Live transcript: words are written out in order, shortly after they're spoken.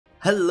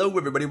Hello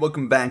everybody,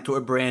 welcome back to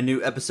a brand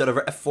new episode of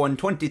our F1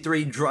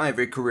 23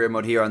 driver career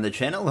mode here on the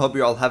channel. Hope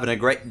you're all having a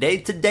great day.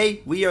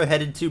 Today we are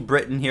headed to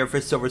Britain here for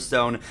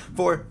Silverstone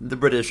for the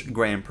British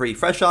Grand Prix.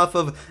 Fresh off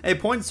of a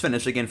points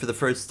finish again for the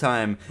first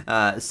time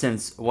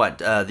since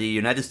the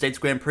United States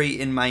Grand Prix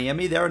in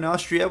Miami there in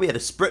Austria. We had a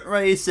sprint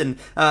race and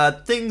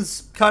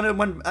things kind of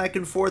went back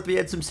and forth. We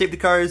had some safety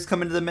cars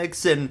come into the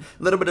mix and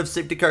a little bit of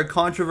safety car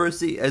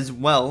controversy as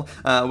well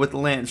with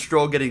Lance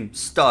Stroll getting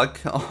stuck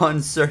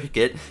on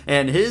circuit,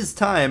 and his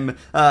time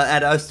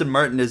at Aston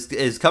Martin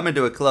is coming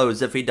to a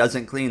close if he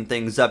doesn't clean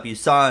things up. You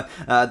saw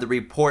the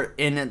report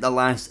in the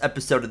last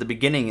episode at the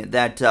beginning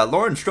that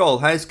Lance Stroll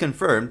has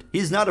confirmed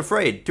he's not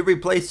afraid to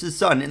replace his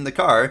son in the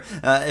car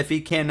if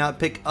he cannot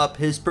pick up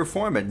his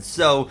performance.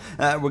 So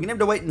we're gonna have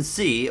to wait and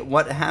see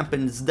what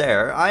happens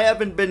there. I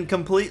haven't been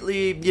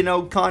completely,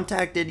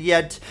 contacted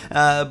yet,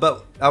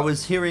 but I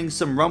was hearing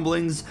some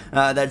rumblings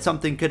that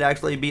something could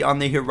actually be on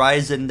the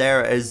horizon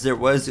there, as there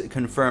was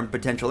confirmed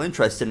potential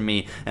interest in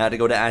me to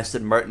go to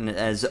Aston Martin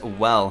as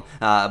well.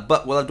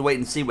 But we'll have to wait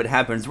and see what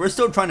happens. We're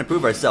still trying to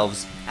prove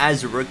ourselves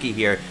as a rookie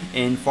here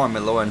in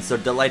Formula 1, so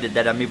delighted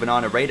that I'm even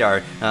on a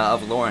radar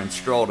of Lance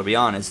Stroll, to be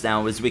honest.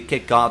 Now, as we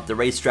kick off the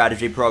race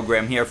strategy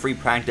program here, free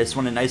practice,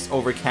 on a nice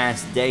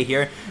overcast day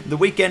here. The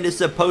weekend is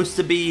supposed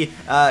to be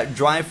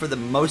dry for the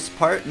most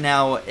part.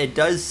 Now, it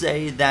does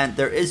say that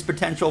there is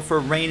potential for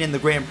rain in the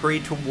Grand Prix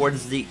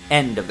towards the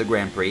end of the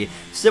Grand Prix.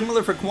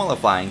 Similar for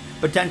qualifying,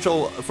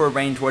 potential for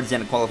rain towards the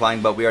end of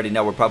qualifying, but we already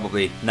know we're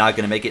probably not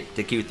going to make it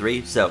to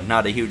Q3, so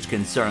not a huge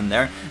concern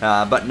there.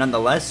 But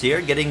nonetheless,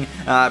 here, getting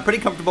pretty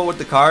comfortable with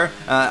the car.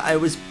 I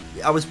was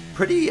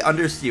pretty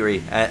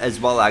understeery as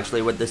well,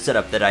 actually, with the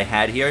setup that I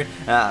had here,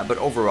 but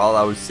overall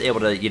I was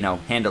able to,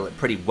 handle it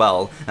pretty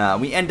well.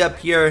 We end up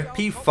here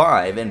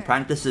P5 in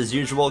practice as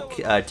usual.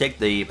 Take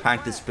the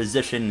practice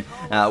position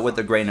with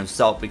a grain of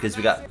salt, because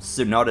we got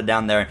Tsunoda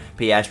down there,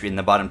 Piastri in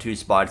the bottom two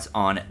spots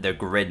on the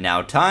grid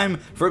now. Time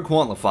for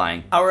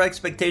qualifying. Our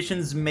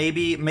expectations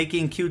maybe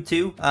making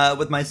Q2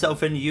 with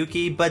myself and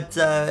Yuki, but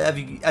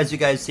as you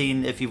guys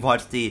seen, if you've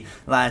watched the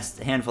last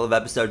handful of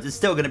episodes, it's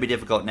still going to be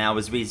difficult now,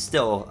 as we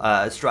still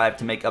strive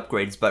to make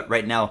upgrades, but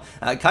right now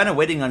kind of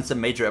waiting on some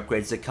major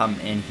upgrades to come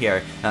in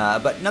here,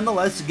 but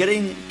nonetheless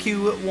getting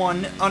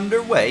Q1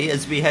 underway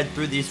as we head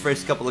through these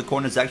first couple of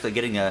corners, actually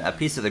getting a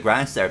piece of the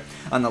grass there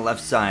on the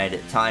left side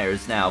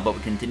tires now, but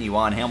we continue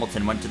on.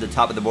 Hamilton went to the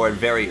top of the board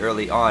very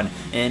early on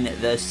in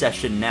the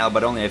session now,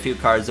 but only a few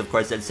cars, of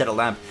course, had set a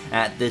lap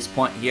at this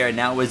point here.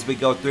 Now as we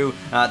go through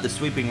the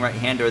sweeping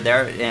right-hander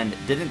there, and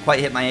didn't quite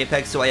hit my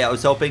apex the way I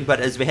was hoping, but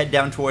as we head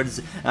down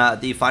towards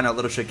the final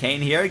little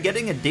chicane here,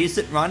 getting a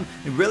decent run,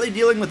 really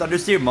dealing with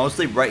understeer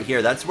mostly right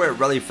here. That's where it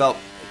really felt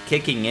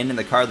kicking in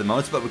the car the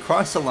most, but we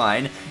crossed the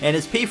line, and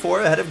it's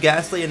P4 ahead of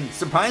Gasly, and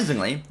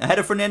surprisingly ahead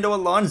of Fernando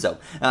Alonso.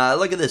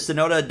 Look at this,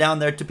 Tsunoda down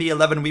there to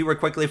P11. We were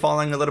quickly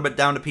falling a little bit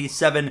down to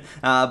P7,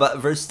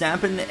 but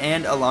Verstappen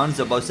and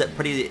Alonso both set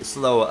pretty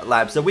slow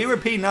laps. So we were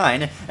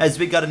P9 as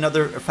we got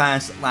another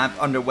fast lap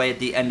underway at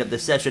the end of the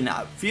session.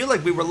 I feel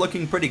like we were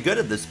looking pretty good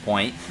at this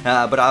point,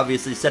 but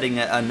obviously setting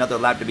another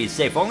lap to be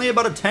safe. Only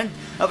about a tenth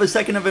of a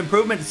second of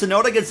improvement.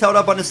 Tsunoda gets held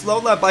up on a slow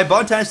lap by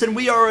Bottas, and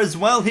we are as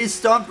well. He's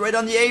stopped right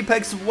on the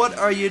apex. What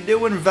are you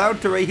doing,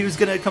 Valtteri? He was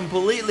going to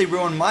completely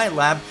ruin my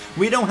lap.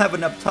 We don't have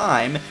enough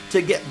time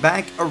to get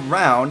back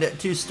around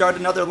to start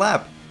another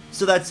lap.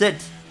 So that's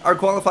it. Our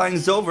qualifying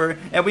is over,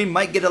 and we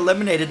might get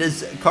eliminated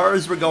as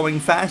cars were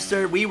going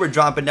faster. We were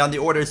dropping down the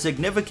order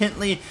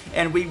significantly,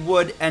 and we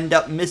would end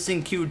up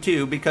missing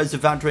Q2 because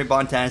of Valtteri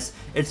Bottas.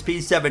 It's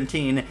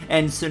P17,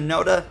 and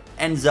Tsunoda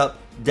ends up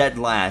dead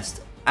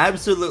last.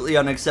 Absolutely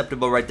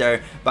unacceptable right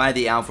there by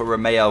the Alfa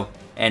Romeo,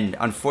 and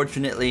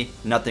unfortunately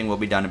nothing will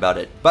be done about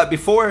it. But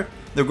before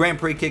the Grand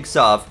Prix kicks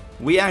off,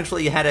 we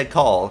actually had a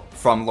call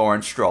from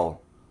Lance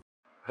Stroll.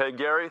 Hey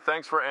Gary,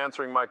 thanks for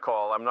answering my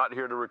call. I'm not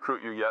here to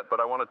recruit you yet, but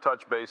I want to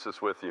touch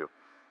bases with you.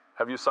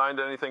 Have you signed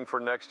anything for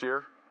next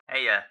year?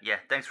 Hey, yeah,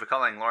 thanks for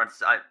calling,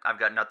 Lawrence. I've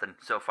got nothing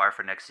so far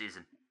for next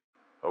season.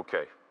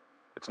 Okay.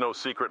 It's no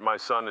secret my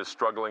son is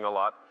struggling a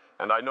lot,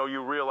 and I know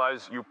you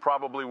realize you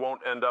probably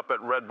won't end up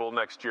at Red Bull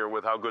next year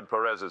with how good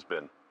Perez has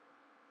been.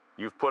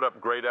 You've put up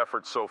great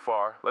efforts so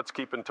far. Let's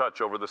keep in touch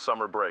over the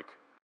summer break.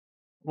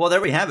 Well, there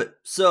we have it.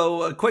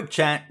 So, a quick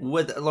chat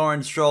with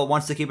Lance Stroll.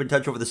 Wants to keep in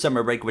touch over the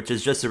summer break, which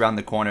is just around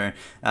the corner.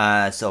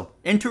 So,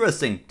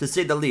 interesting, to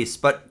say the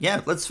least. But,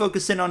 yeah, let's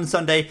focus in on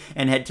Sunday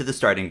and head to the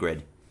starting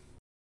grid.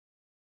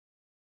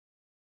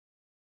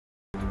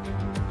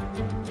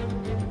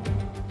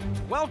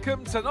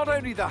 Welcome to not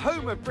only the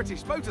home of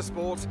British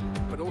motorsport,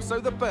 but also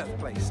the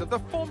birthplace of the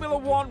Formula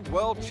 1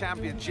 World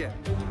Championship.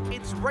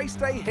 It's race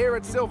day here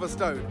at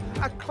Silverstone,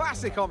 a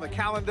classic on the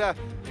calendar,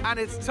 and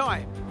it's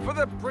time for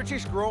the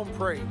British Grand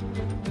Prix.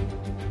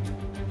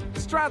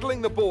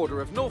 Straddling the border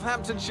of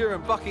Northamptonshire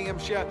and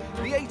Buckinghamshire,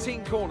 the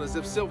 18 corners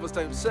of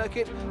Silverstone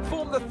Circuit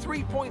form the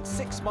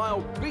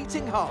 3.6-mile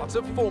beating heart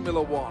of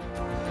Formula 1.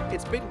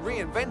 It's been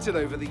reinvented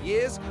over the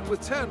years,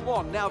 with Turn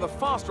 1 now the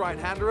fast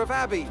right-hander of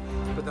Abbey,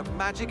 but the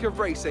magic of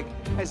racing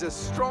is as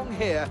strong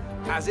here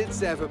as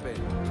it's ever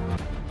been.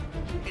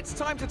 it's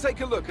time to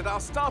take a look at our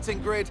starting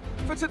grid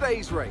for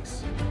today's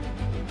race.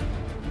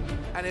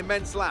 An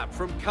immense lap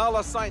from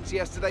Carlos Sainz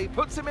yesterday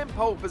puts him in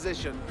pole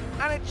position,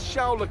 and it's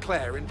Charles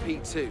Leclerc in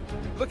P2.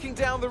 Looking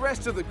down the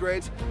rest of the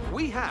grid,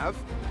 we have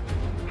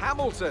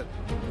Hamilton,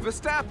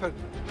 Verstappen,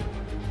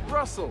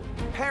 Russell,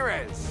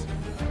 Perez,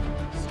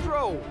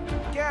 Stroll,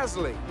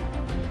 Gasly,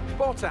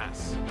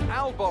 Bottas,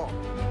 Albon,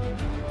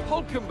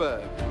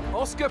 Hulkenberg,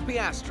 Oscar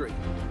Piastri,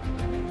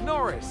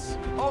 Norris,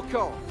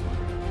 Ocon,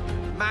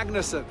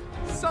 Magnussen,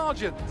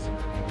 Sargent,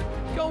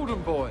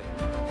 Golden Boy,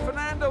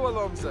 Fernando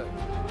Alonso,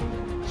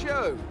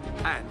 Joe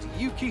and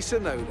Yuki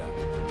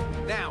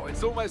Tsunoda. Now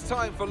it's almost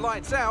time for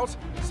lights out,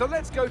 so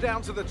let's go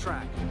down to the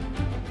track.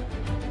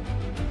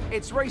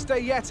 It's race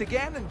day yet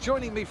again, and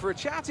joining me for a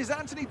chat is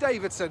Anthony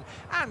Davidson.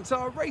 And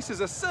our racers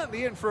are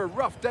certainly in for a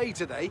rough day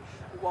today.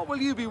 What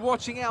will you be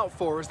watching out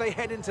for as they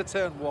head into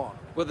turn one?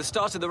 Well, the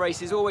start of the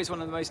race is always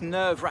one of the most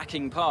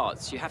nerve-wracking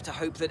parts. You have to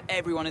hope that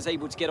everyone is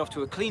able to get off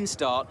to a clean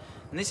start,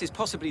 and this is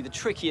possibly the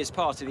trickiest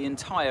part of the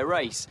entire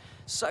race.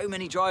 So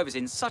many drivers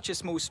in such a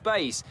small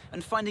space,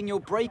 and finding your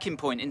braking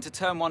point into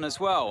turn one as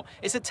well.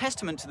 It's a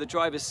testament to the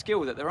driver's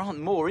skill that there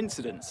aren't more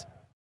incidents.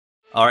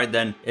 Alright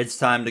then, it's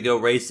time to go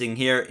racing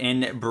here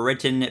in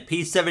Britain.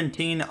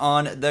 P17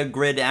 on the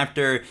grid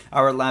after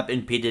our lap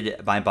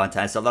impeded by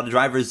Bottas. A lot of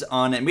drivers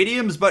on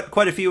mediums, but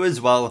quite a few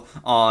as well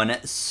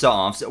on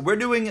softs. We're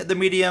doing the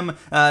medium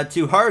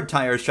to hard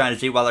tire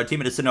strategy, while our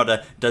teammate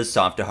Tsunoda does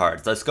soft to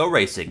hard. Let's go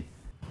racing.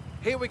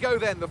 Here we go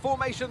then, the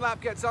formation lap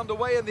gets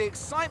underway and the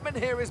excitement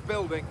here is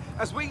building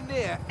as we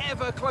near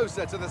ever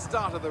closer to the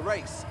start of the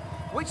race.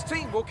 Which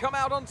team will come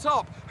out on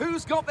top?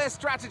 Who's got their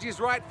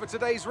strategies right for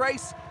today's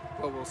race?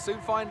 Well, we'll soon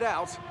find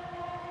out.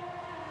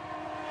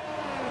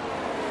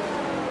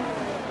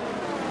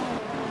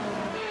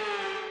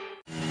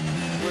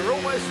 We're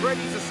almost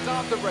ready to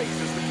start the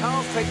race as the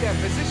cars take their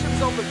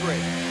positions on the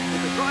grid,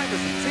 with the drivers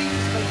and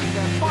teams making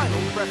their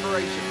final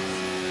preparations.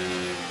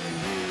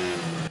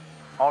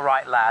 All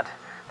right, lad.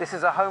 This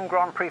is a home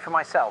Grand Prix for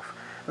myself.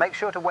 Make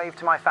sure to wave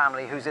to my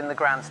family who's in the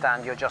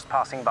grandstand you're just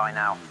passing by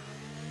now.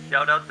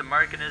 Shout out to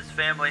Mark and his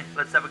family.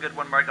 Let's have a good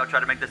one, Mark. I'll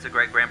try to make this a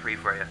great Grand Prix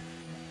for you.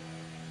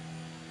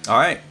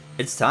 Alright,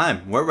 it's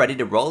time. We're ready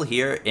to roll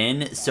here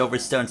in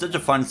Silverstone. Such a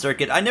fun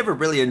circuit. I never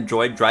really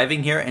enjoyed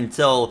driving here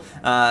until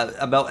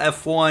about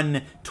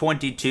F1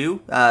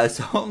 22.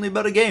 So only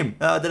about a game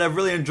that I've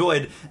really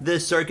enjoyed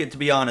this circuit, to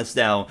be honest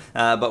now.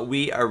 But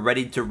we are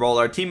ready to roll.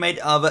 Our teammate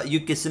of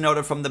Yuki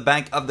Tsunoda from the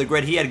back of the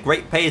grid. He had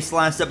great pace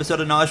last episode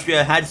in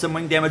Austria. Had some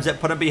wing damage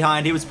that put him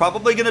behind. He was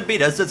probably going to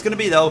beat us. It's going to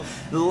be, though,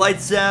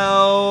 lights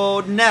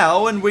out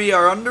now. And we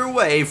are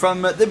underway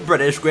from the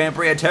British Grand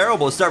Prix. A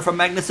terrible start from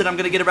Magnussen. I'm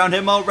going to get around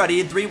him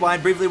already. 3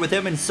 wide briefly with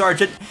him and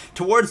Sargent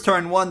towards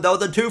turn 1, though.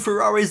 The 2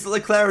 Ferraris,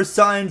 Leclerc,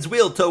 Sainz,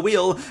 wheel to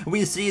wheel.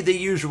 We see the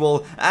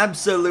usual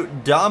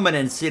absolute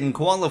dominance in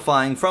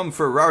qualifying from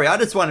Ferrari. I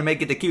just want to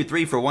make it to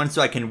Q3 for once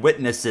so I can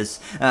witness this.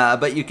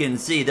 But you can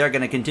see they're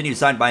going to continue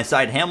side by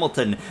side.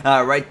 Hamilton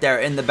right there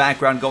in the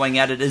background going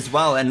at it as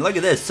well. And look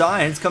at this.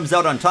 Sainz comes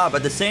out on top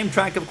at the same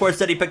track, of course,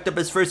 that he picked up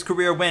his first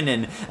career win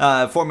in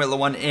Formula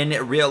 1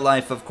 in real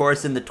life, of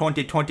course, in the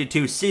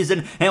 2022 season.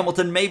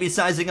 Hamilton maybe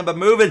sizing up a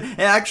move, and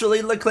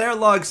actually Leclerc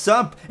logs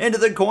up into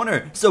the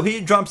corner, so he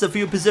drops a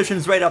few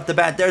positions right off the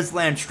bat. There's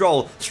Lance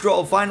Stroll.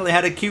 Stroll finally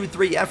had a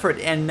Q3 effort,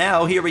 and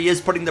now here he is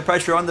putting the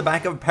pressure on the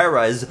back of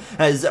Perez,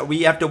 as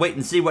we have to wait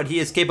and see what he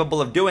is capable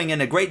of doing,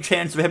 and a great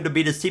chance for him to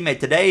beat his teammate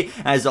today,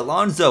 as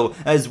Alonso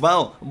as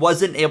well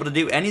wasn't able to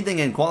do anything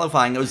in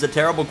qualifying. It was a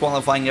terrible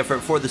qualifying effort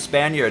for the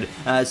Spaniard,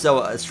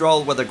 so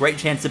Stroll with a great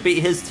chance to beat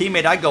his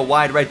teammate. I go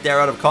wide right there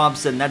out of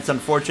comps, and that's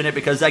unfortunate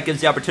because that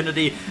gives the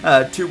opportunity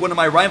to one of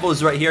my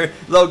rivals right here,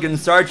 Logan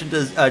Sargent,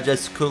 to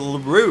just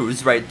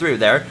cruise right through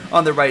there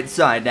on the right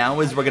side now,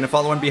 as we're going to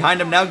follow in behind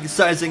him now,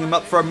 sizing him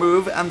up for a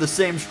move on the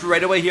same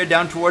straightaway here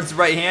down towards the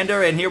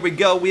right-hander, and here we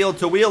go, wheel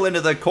to wheel into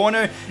the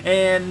corner,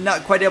 and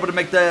not quite able to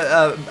make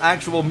the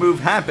actual move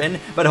happen,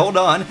 but hold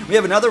on, we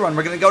have another one.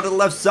 We're going to go to the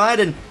left side,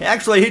 and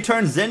actually he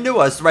turns into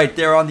us right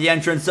there on the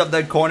entrance of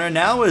the corner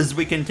now as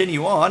we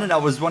continue on, and I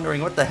was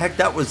wondering what the heck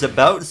that was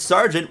about.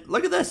 Sargent,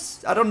 look at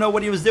this. I don't know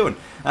what he was doing.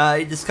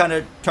 He just kind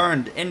of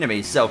turned into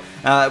me, so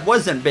it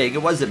wasn't big,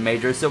 it wasn't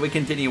major, so we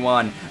continue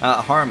on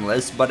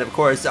harmless, but of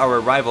course our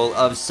rival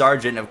of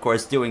Sargent, of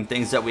course, doing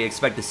things that we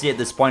expect to see at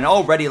this point.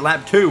 Already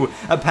lap 2,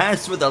 a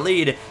pass for the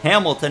lead.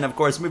 Hamilton, of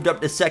course, moved up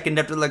to second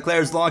after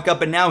Leclerc's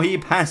lockup, and now he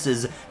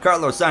passes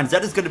Carlos Sainz.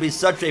 That is going to be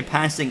such a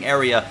passing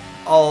area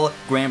all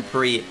Grand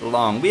Prix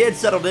long. We had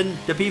settled in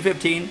to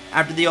P15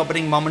 after the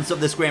opening moments of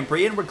this Grand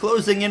Prix, and we're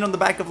closing in on the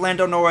back of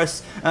Lando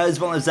Norris, as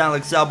well as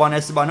Alex Albon,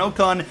 Esteban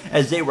Ocon,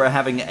 as they were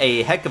having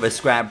a heck of a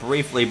scrap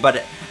briefly,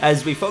 but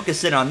as we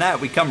focus in on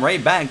that, we come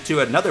right back to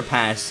another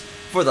pass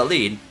for the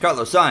lead.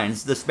 Carlos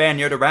Sainz, the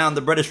Spaniard, around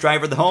the British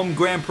driver. The home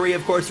Grand Prix,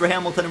 of course, for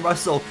Hamilton and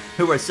Russell,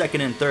 who are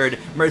second and third.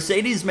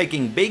 Mercedes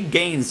making big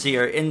gains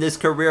here in this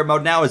career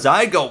mode now as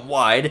I go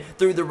wide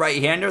through the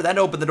right-hander. That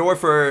opened the door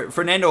for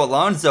Fernando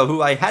Alonso,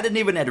 who I hadn't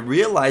even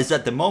realized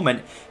at the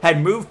moment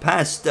had moved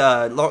past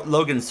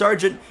Logan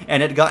Sargent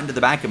and had gotten to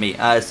the back of me.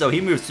 So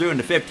he moves through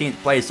into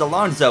 15th place.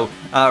 Alonso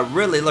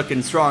really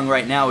looking strong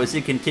right now as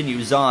he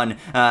continues on.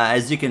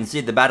 As you can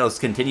see, the battles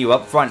continue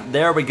up front.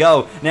 There we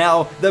go.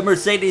 Now, the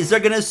Mercedes are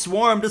going to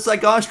swarm, just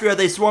like Austria.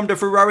 They swarmed to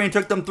Ferrari and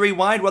took them 3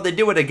 wide. Well, they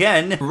do it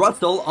again.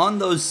 Russell on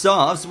those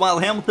softs while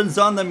Hamilton's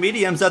on the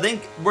mediums. I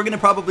think we're going to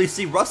probably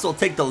see Russell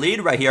take the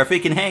lead right here if he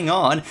can hang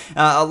on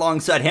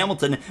alongside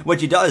Hamilton,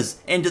 which he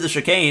does into the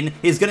chicane.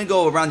 He's going to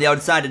go around the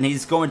outside and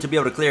he's going to be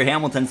able to clear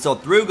Hamilton. So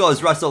through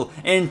goes Russell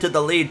into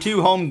the lead.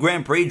 2 home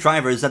Grand Prix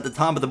drivers at the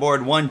top of the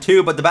board,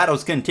 1-2, but the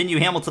battles continue.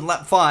 Hamilton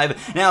lap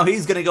 5. Now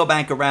he's going to go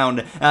back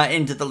around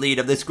into the lead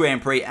of this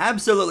Grand Prix.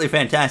 Absolutely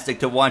fantastic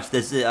to watch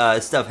this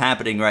stuff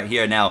happening right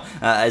here now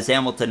as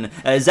Hamilton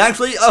is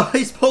actually,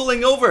 he's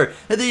pulling over.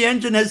 The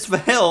engine has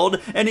failed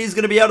and he's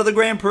going to be out of the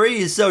Grand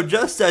Prix. So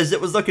just as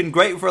it was looking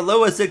great for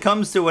Lewis, it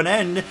comes to an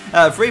end.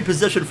 Free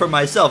position for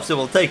myself, so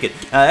we'll take it.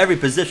 Every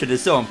position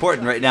is so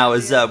important right now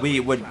as we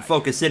would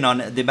focus in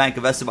on the back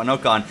of Esteban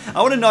Ocon.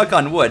 I want to knock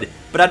on wood,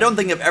 but I don't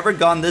think I've ever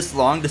gone this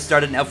long to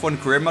start an F1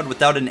 career mode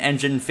without an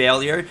engine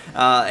failure,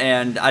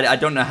 and I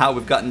don't know how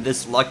we've gotten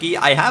this lucky.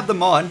 I have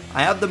them on.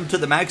 I have them to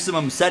the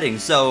maximum setting,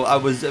 so I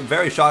was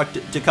very shocked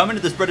to come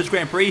into this British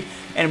Grand Prix,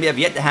 and we have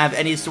yet to have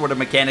any sort of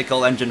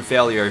mechanical engine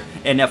failure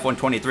in F1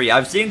 23.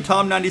 I've seen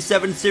Tom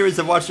 97 series,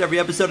 I've watched every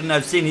episode, and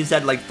I've seen he's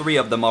had like 3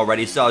 of them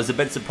already, so I was a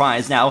bit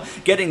surprised. Now,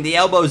 getting the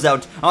elbows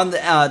out on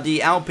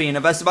the Alpine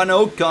of Esteban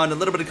Ocon, a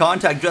little bit of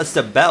contact just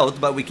about,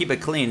 but we keep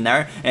it clean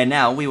there, and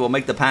now we will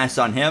make the pass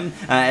on him,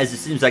 as it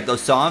seems like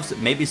those softs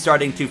may be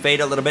starting to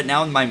fade a little bit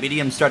now, and my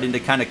medium's starting to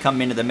kind of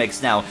come into the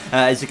mix now.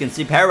 As you can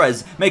see,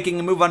 Perez making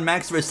a move on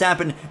Max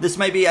Verstappen. This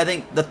may be, I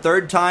think, the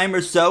 3rd time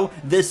or so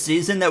this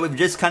season that we've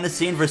just kind of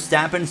seen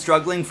Verstappen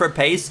struggling for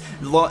pace.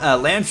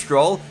 Lance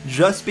Stroll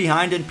just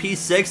behind in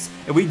P6.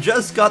 We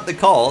just got the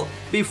call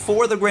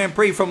before the Grand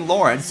Prix from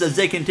Lawrence as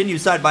they continue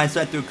side by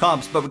side through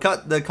comps, but we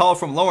got the call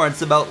from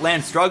Lawrence about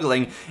Lance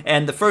struggling,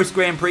 and the first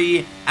Grand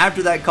Prix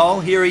after that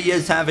call, here he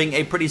is having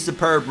a pretty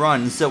superb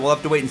run, so we'll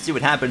have to wait and see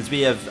what happens.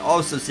 We have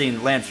also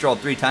seen Lance Stroll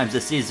 3 times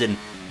this season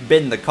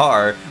bin the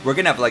car. We're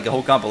gonna have like a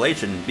whole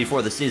compilation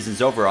before the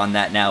season's over on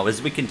that now as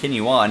we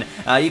continue on.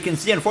 You can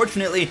see,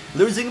 unfortunately,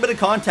 losing a bit of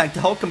contact to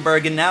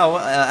Hülkenberg, and now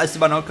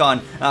Esteban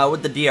Ocon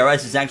with the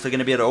DRS is actually going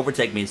to be able to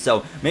overtake me.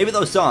 So maybe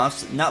those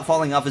softs not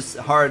falling off as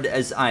hard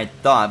as I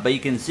thought, but you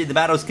can see the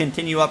battles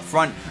continue up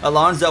front.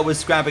 Alonso was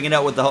scrapping it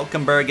out with the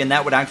Hülkenberg, and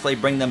that would actually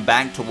bring them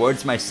back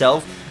towards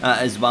myself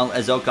as well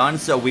as Ocon.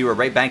 So we were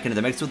right back into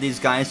the mix with these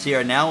guys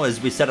here now as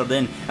we settled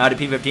in to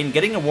P15,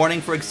 getting a warning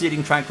for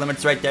exceeding track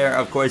limits right there.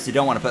 Of course, you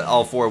don't want to put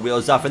all 4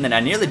 wheels off, and then I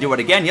nearly do it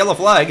again. Yellow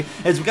flag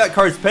as we got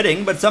cars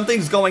pitting, but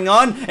something's going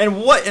on,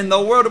 and what in the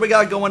world do we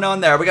got going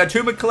on there? We got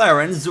 2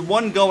 McLarens,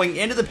 one going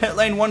into the pit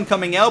lane, one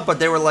coming out, but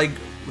they were like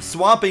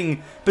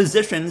swapping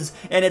positions,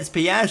 and it's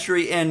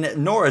Piastri and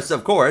Norris,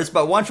 of course,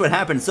 but watch what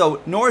happens.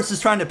 So Norris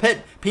is trying to pit,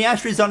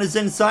 Piastri's on his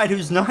inside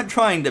who's not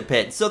trying to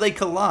pit, so they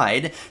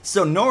collide.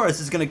 So Norris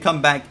is going to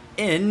come back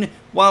in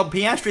while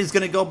Piastri is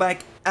going to go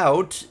back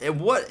out.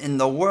 What in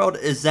the world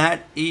is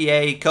that?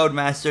 EA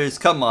Codemasters,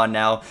 come on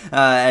now.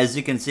 As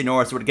you can see,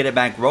 Norris would get it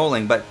back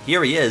rolling, but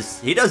here he is.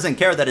 He doesn't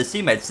care that his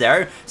teammate's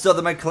there, so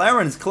the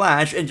McLarens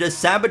clash and just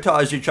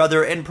sabotage each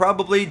other and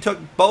probably took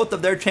both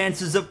of their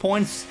chances of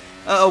points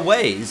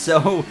away.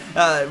 So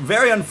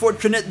very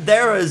unfortunate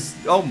there as,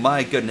 oh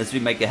my goodness, we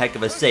make a heck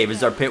of a save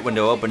as our pit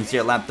window opens here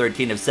at lap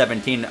 13 of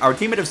 17. Our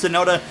teammate of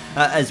Tsunoda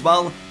as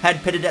well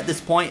had pitted at this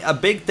point. A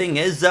big thing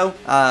is though,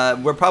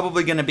 we're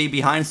probably going to be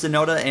behind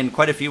Tsunoda and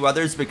quite a few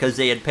others because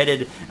they had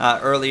pitted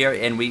earlier,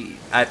 and we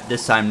at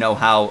this time know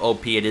how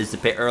OP it is to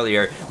pit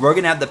earlier. We're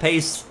going to have the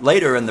pace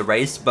later in the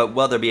race, but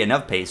will there be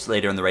enough pace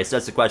later in the race?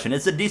 That's the question.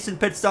 It's a decent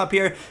pit stop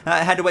here. I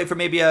had to wait for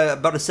maybe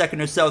about a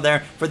second or so there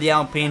for the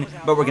Alpine,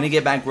 but we're going to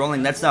get back rolling.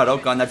 That's not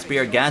Ocon, that's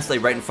Pierre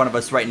Gasly right in front of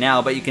us right now,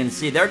 but you can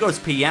see there goes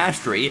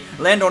Piastri.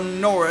 Lando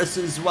Norris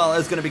as well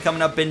is going to be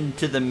coming up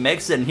into the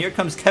mix, and here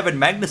comes Kevin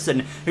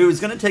Magnussen, who's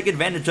going to take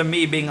advantage of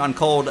me being on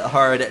cold,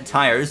 hard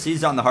tires.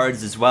 He's on the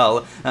hards as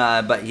well,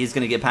 but he's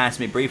going to get past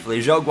me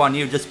briefly. Zhou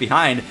Guanyu just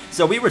behind,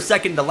 so we were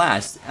second to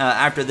last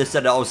after this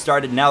had all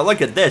started. Now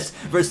look at this.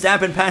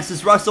 Verstappen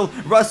passes Russell.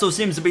 Russell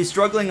seems to be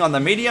struggling on the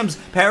mediums.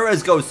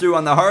 Perez goes through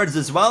on the hards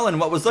as well, and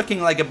what was looking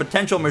like a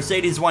potential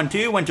Mercedes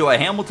 1-2 went to a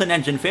Hamilton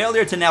engine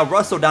failure to now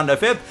Russell down to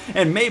 5th,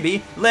 and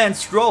maybe Lance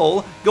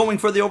Stroll going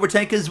for the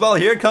overtake as well.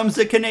 Here comes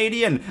the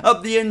Canadian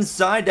up the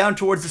inside down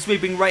towards the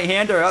sweeping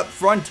right-hander. Up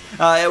front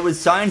it was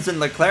Sainz and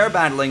Leclerc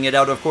battling it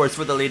out, of course,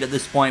 for the lead at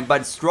this point,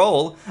 but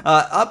Stroll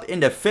up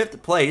into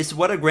 5th place.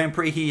 What a Grand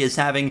Prix he is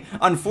having.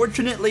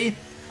 Unfortunately,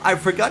 I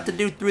forgot to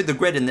do through the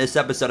grid in this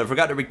episode. I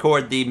forgot to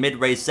record the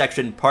mid-race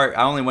section part.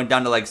 I only went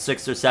down to like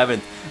 6th or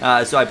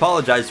 7th, so I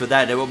apologize for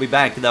that. It will be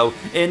back, though,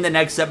 in the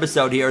next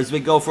episode here as we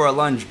go for a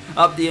lunge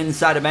up the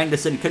inside of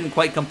Magnussen. Couldn't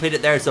quite complete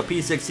it there, so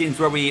P16 is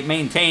where we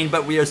maintain,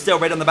 but we are still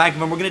right on the back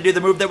of him. We're going to do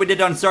the move that we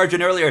did on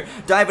Sargent earlier.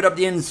 Dive it up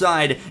the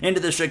inside into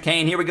the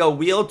chicane. Here we go,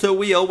 wheel to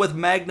wheel with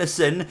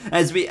Magnussen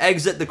as we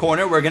exit the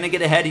corner. We're going to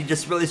get ahead. He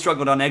just really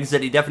struggled on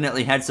exit. He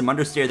definitely had some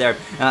understeer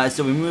there,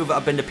 so we move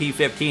up into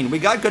P15. We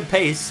got good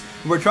pace.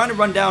 We're trying to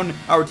run down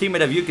our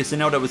teammate of Yuki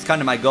Tsunoda was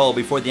kind of my goal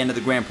before the end of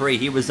the Grand Prix.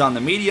 He was on the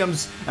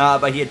mediums,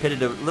 but he had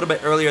pitted a little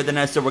bit earlier than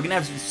us, so we're going to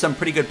have some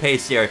pretty good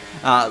pace here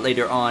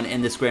later on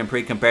in this Grand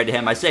Prix compared to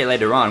him. I say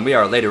later on. We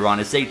are later on.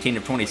 It's 18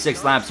 of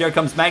 26 laps. Here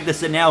comes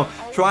Magnussen now,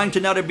 trying to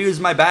not abuse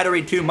my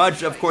battery too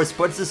much. Of course,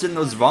 puts us in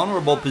those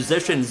vulnerable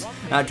positions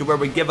to where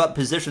we give up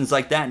positions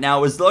like that.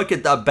 Now is look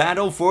at the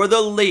battle for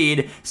the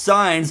lead.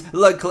 Sainz,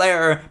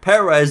 Leclerc,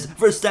 Perez,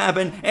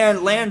 Verstappen,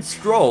 and Lance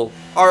Stroll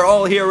are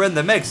all here in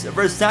the mix.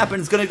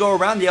 Verstappen's going to go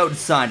around the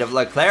outside of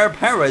Leclerc.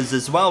 Perez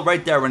as well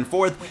right there in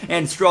 4th,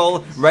 and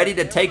Stroll ready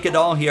to take it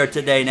all here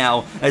today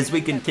now as we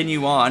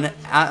continue on.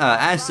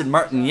 Aston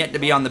Martin yet to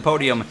be on the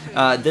podium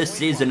this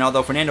season,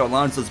 although Fernando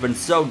Alonso's been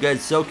so good,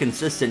 so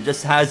consistent,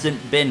 just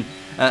hasn't been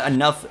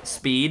enough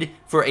speed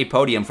for a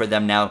podium for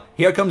them now.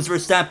 Here comes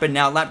Verstappen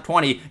now, lap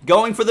 20,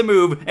 going for the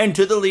move, and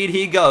to the lead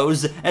he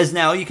goes, as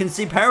now you can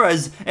see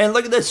Perez, and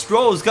look at this,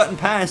 Stroll's gotten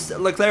past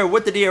Leclerc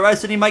with the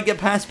DRS, and he might get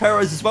past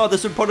Perez as well.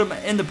 This would put him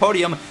in the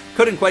podium.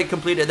 Couldn't quite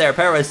complete it there.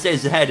 Perez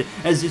stays ahead,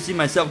 as you see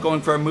myself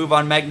going for a move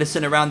on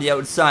Magnussen around the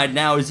outside.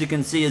 Now, as you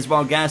can see as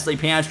well, Gasly,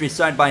 Piastri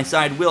side by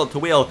side, wheel to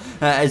wheel,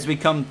 as we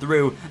come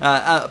through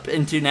up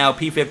into now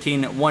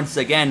P15 once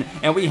again,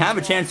 and we have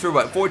a chance for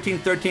what, 14th,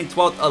 13th,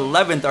 12th,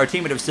 11th. Our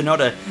teammate of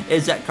Tsunoda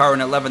is at car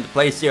in 11th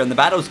place here, and the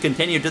battles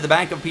continue to the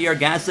back of Pierre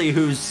Gasly,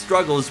 whose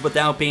struggles with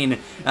Alpine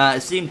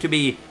seem to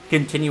be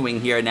continuing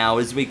here now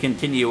as we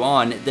continue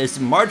on this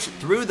march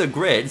through the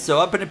grid. So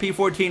up into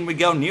P14 we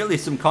go, nearly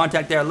some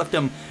contact there, left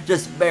him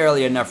just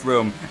barely enough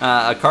room,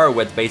 a car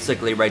width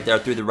basically right there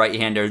through the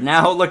right-hander.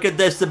 Now look at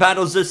this, the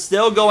battles are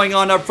still going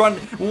on up front.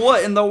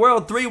 What in the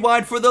world? 3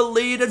 wide for the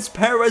lead. It's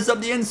Perez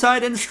up the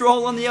inside and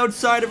Stroll on the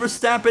outside of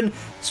Verstappen.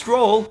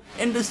 Stroll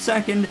into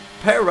 2nd,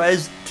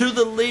 Perez to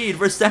the lead.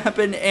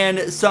 Verstappen and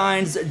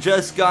Sainz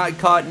just got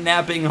caught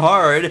napping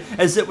hard,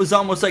 as it was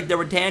almost like they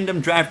were tandem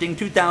drafting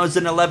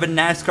 2011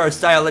 NASCAR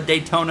style at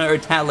Daytona or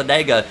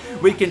Talladega.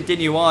 We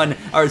continue on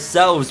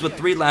ourselves with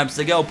 3 laps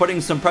to go,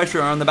 putting some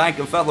pressure on the back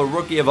of fellow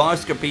rookie of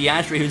Oscar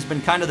Piastri, who's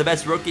been kind of the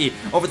best rookie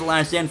over the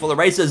last handful of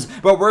races,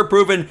 but we're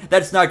proving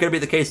that's not going to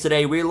be the case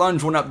today. We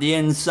lunge one up the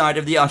inside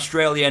of the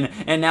Australian,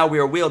 and now we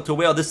are wheel to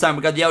wheel. This time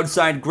we got the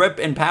outside grip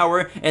and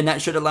power, and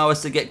that should allow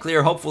us to get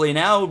clear, hopefully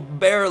now,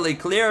 barely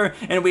clear,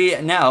 and we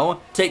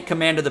now take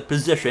command of the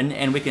position,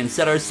 and we can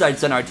set our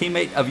sights on our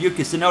teammate of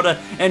Yuki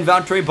Tsunoda and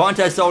Valtteri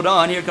Bottas. Hold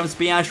on, here comes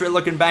Piastri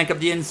looking back up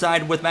the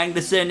inside with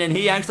Magnussen, and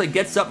he actually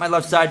gets up my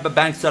left side but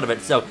backs out of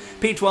it. So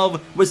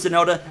P12 with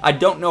Tsunoda. I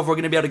don't know if we're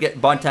going to be able to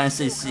get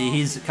Bottas.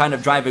 He's kind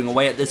of driving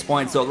away at this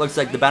point, so it looks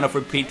like the battle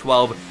for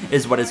P12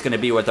 is what it's going to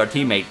be with our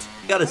teammate.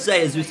 Gotta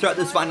say, as we start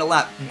this final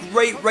lap,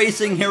 great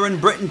racing here in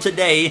Britain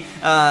today,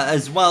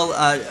 as well,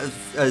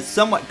 a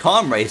somewhat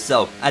calm race,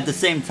 so at the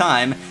same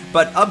time.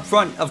 But up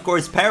front, of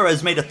course,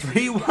 Perez made a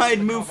 3-wide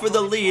move for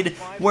the lead,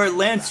 where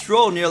Lance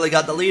Stroll nearly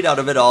got the lead out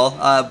of it all.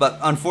 But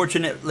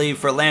unfortunately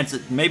for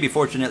Lance, maybe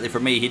fortunately for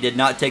me, he did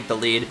not take the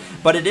lead.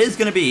 But it is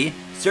going to be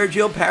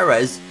Sergio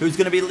Perez, who's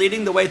going to be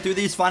leading the way through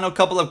these final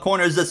couple of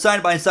corners. A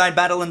side-by-side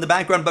battle in the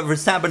background, but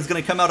Verstappen's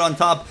going to come out on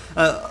top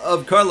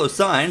of Carlos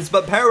Sainz.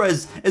 But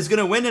Perez is going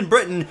to win in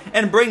Britain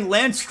and bring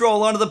Lance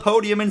Stroll onto the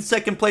podium in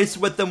 2nd place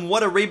with them.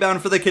 What a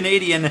rebound for the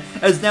Canadian,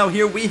 as now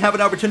here we have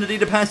an opportunity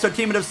to pass our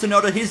teammate of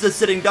Tsunoda. He's a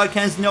sitting duck,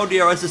 has no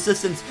DRS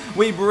assistance.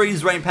 We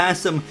breeze right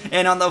past him,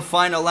 and on the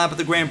final lap of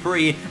the Grand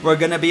Prix, we're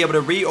going to be able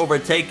to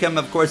re-overtake him,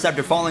 of course,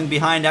 after falling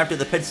behind after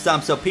the pit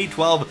stop. So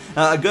P12,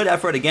 a good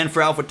effort again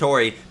for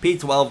AlphaTauri.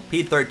 P12,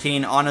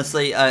 P13,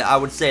 honestly, I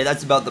would say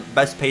that's about the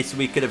best pace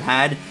we could have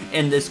had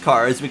in this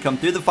car as we come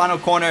through the final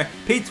corner.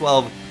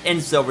 P12 in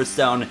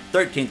Silverstone,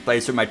 13th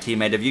place for my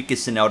teammate of Yuki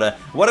Tsunoda.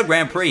 What a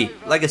Grand Prix.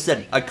 Like I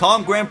said, a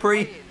calm Grand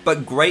Prix,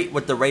 but great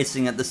with the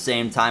racing at the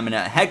same time, and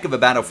a heck of a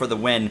battle for the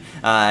win,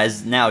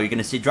 as now you're going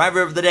to see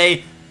driver of the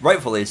day,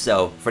 rightfully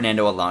so,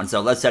 Fernando Alonso.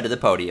 Let's head to the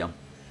podium.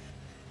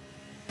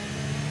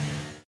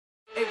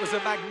 It was a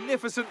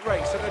magnificent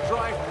race and a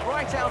drive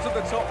right out of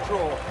the top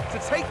draw to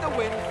take the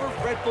win for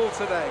Red Bull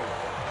today.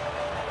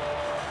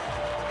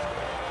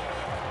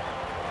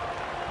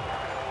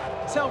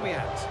 Tell me,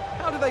 Ant,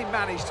 how do they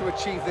manage to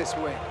achieve this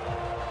win?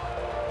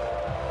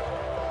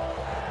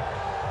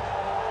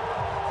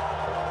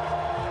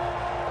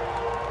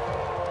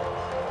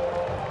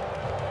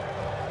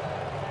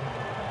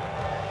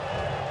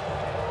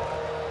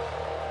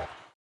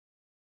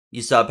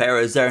 You saw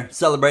Perez there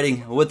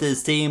celebrating with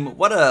his team.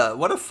 What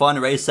a fun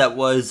race that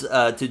was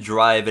to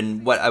drive,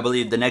 and what I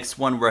believe the next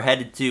one we're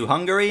headed to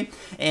Hungary,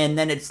 and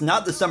then it's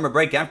not the summer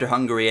break after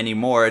Hungary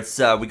anymore. It's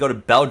we go to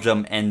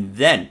Belgium, and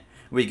then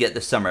we get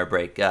the summer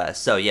break.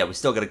 So yeah, we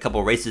still got a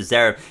couple races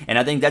there, and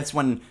I think that's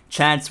when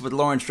chats with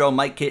Lance Stroll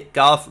might kick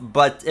off.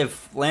 But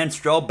if Lance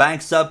Stroll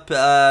backs up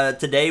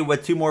today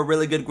with 2 more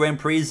really good Grand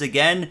Prix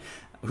again,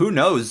 who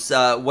knows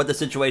what the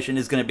situation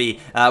is going to be.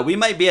 We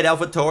might be at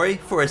AlphaTauri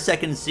for a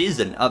second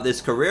season of this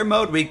career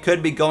mode. We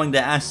could be going to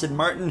Aston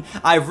Martin.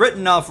 I've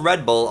written off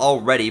Red Bull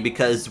already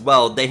because,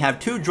 well, they have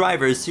 2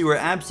 drivers who are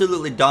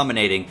absolutely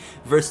dominating.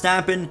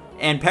 Verstappen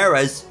and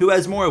Perez, who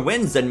has more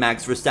wins than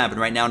Max Verstappen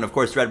right now, and of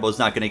course Red Bull is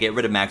not going to get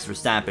rid of Max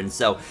Verstappen.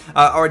 So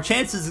our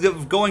chances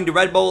of going to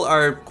Red Bull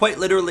are quite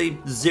literally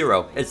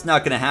 0. It's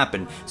not going to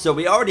happen. So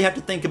we already have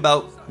to think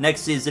about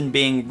next season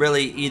being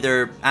really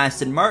either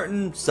Aston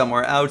Martin,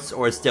 somewhere else,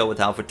 or still with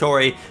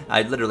AlphaTauri.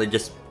 I literally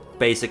just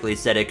basically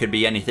said it could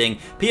be anything.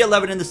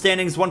 P11 in the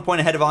standings, 1 point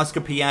ahead of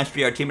Oscar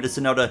Piastri, our teammate of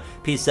Tsunoda.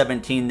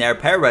 P17 there.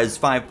 Perez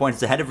 5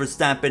 points ahead of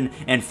Verstappen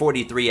and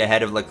 43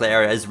 ahead of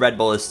Leclerc, as Red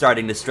Bull is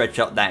starting to stretch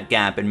out that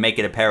gap and make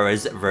it a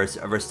Perez versus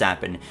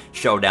Verstappen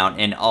showdown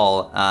in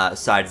all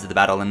sides of the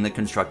battle, and the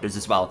constructors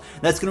as well.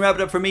 That's going to wrap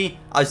it up for me.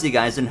 I'll see you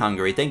guys in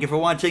Hungary. Thank you for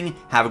watching.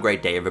 Have a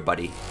great day,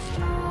 everybody.